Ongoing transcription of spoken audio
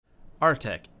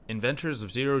Artec, inventors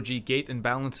of zero-G gate and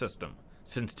balance system.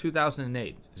 Since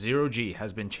 2008, zero-G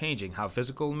has been changing how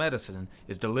physical medicine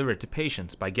is delivered to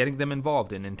patients by getting them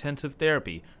involved in intensive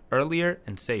therapy earlier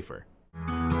and safer.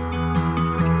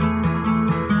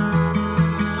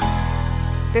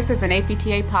 This is an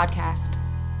APTA podcast.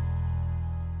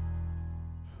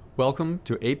 Welcome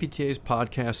to APTA's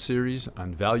podcast series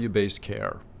on value-based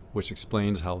care, which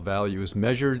explains how value is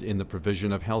measured in the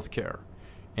provision of healthcare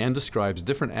and describes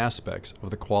different aspects of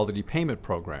the Quality Payment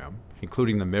Program,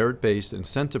 including the Merit-Based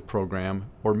Incentive Program,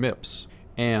 or MIPS,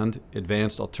 and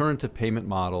Advanced Alternative Payment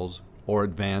Models, or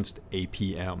Advanced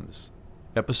APMs.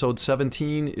 Episode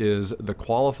 17 is the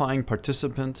qualifying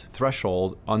participant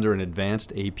threshold under an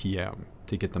Advanced APM.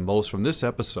 To get the most from this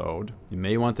episode, you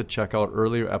may want to check out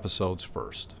earlier episodes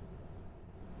first.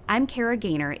 I'm Kara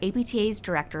Gaynor, APTA's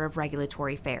Director of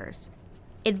Regulatory Affairs.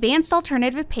 Advanced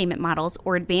Alternative Payment Models,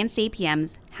 or Advanced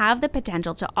APMs, have the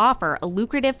potential to offer a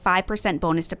lucrative 5%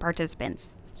 bonus to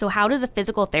participants. So how does a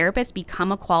physical therapist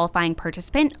become a qualifying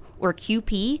participant, or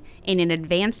QP, in an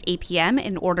Advanced APM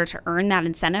in order to earn that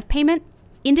incentive payment?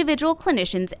 Individual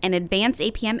clinicians and Advanced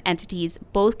APM entities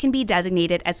both can be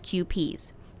designated as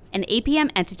QPs. An APM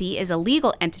entity is a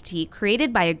legal entity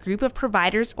created by a group of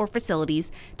providers or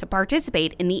facilities to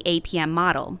participate in the APM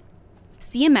model.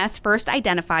 CMS first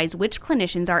identifies which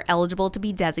clinicians are eligible to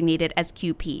be designated as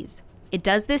QPs. It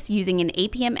does this using an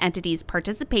APM entity's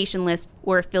participation list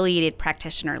or affiliated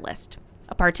practitioner list.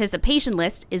 A participation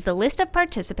list is the list of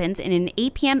participants in an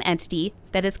APM entity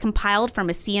that is compiled from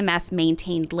a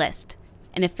CMS-maintained list.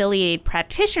 An affiliated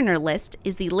practitioner list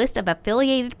is the list of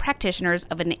affiliated practitioners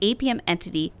of an APM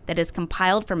entity that is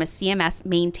compiled from a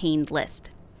CMS-maintained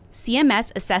list.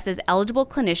 CMS assesses eligible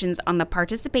clinicians on the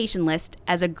participation list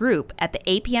as a group at the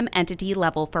APM entity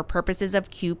level for purposes of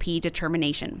QP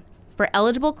determination. For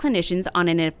eligible clinicians on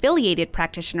an affiliated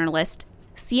practitioner list,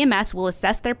 CMS will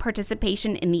assess their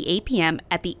participation in the APM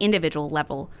at the individual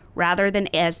level rather than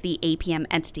as the APM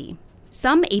entity.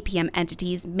 Some APM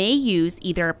entities may use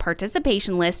either a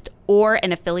participation list or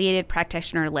an affiliated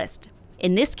practitioner list.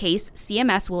 In this case,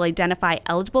 CMS will identify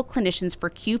eligible clinicians for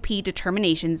QP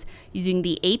determinations using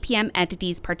the APM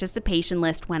entity's participation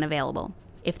list when available.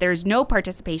 If there is no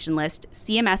participation list,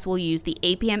 CMS will use the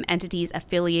APM entity's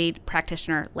affiliated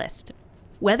practitioner list.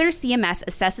 Whether CMS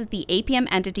assesses the APM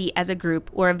entity as a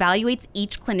group or evaluates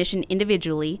each clinician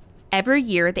individually, every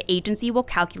year the agency will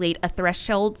calculate a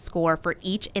threshold score for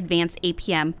each advanced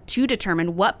APM to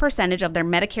determine what percentage of their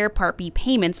Medicare Part B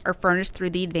payments are furnished through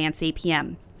the advanced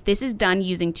APM. This is done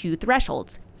using two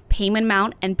thresholds, payment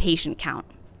amount and patient count.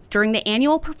 During the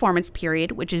annual performance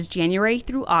period, which is January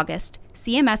through August,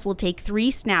 CMS will take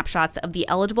 3 snapshots of the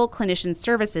eligible clinician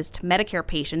services to Medicare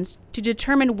patients to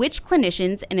determine which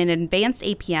clinicians in an advanced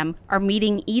APM are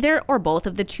meeting either or both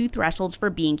of the two thresholds for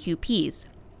being QPs.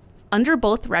 Under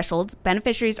both thresholds,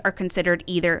 beneficiaries are considered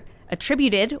either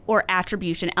attributed or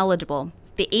attribution eligible.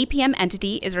 The APM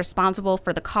entity is responsible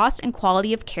for the cost and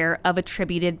quality of care of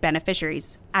attributed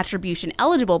beneficiaries. Attribution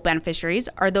eligible beneficiaries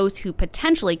are those who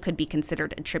potentially could be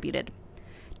considered attributed.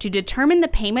 To determine the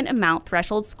payment amount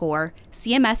threshold score,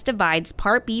 CMS divides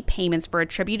Part B payments for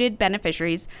attributed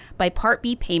beneficiaries by Part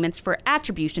B payments for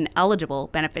attribution eligible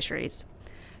beneficiaries.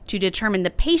 To determine the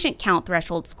patient count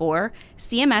threshold score,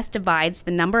 CMS divides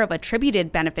the number of attributed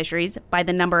beneficiaries by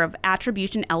the number of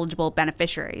attribution eligible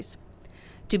beneficiaries.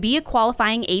 To be a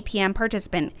qualifying APM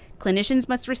participant, clinicians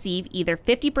must receive either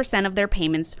 50% of their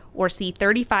payments or see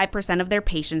 35% of their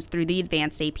patients through the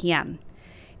advanced APM.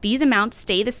 These amounts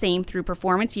stay the same through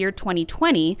performance year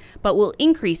 2020, but will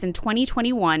increase in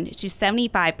 2021 to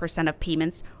 75% of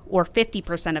payments or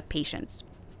 50% of patients.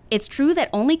 It's true that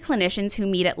only clinicians who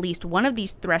meet at least one of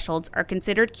these thresholds are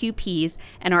considered QPs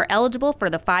and are eligible for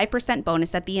the 5%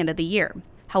 bonus at the end of the year.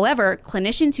 However,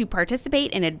 clinicians who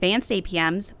participate in advanced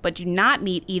APMs but do not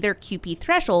meet either QP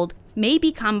threshold may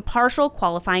become partial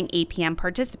qualifying APM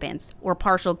participants, or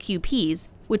partial QPs,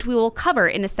 which we will cover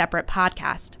in a separate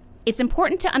podcast. It's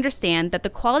important to understand that the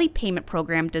Quality Payment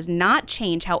Program does not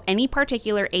change how any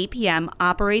particular APM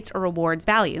operates or rewards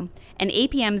value, and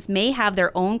APMs may have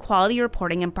their own quality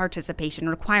reporting and participation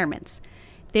requirements.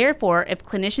 Therefore, if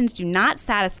clinicians do not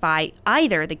satisfy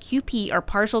either the QP or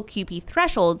partial QP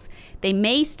thresholds, they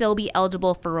may still be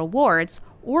eligible for rewards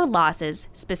or losses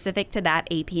specific to that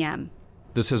APM.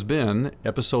 This has been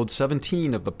episode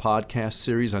 17 of the podcast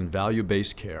series on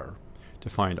value-based care. To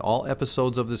find all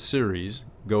episodes of this series,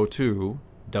 go to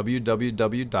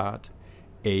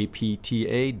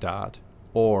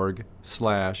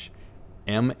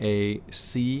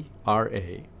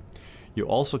www.apta.org/MACRA. You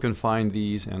also can find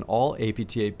these and all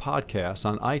APTA podcasts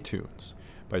on iTunes.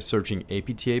 by searching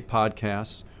APTA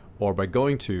Podcasts or by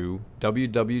going to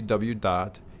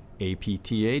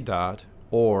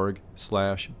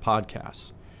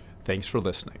www.apta.org/podcasts. Thanks for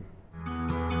listening.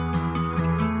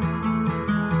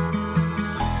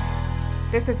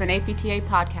 This is an APTA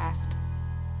podcast.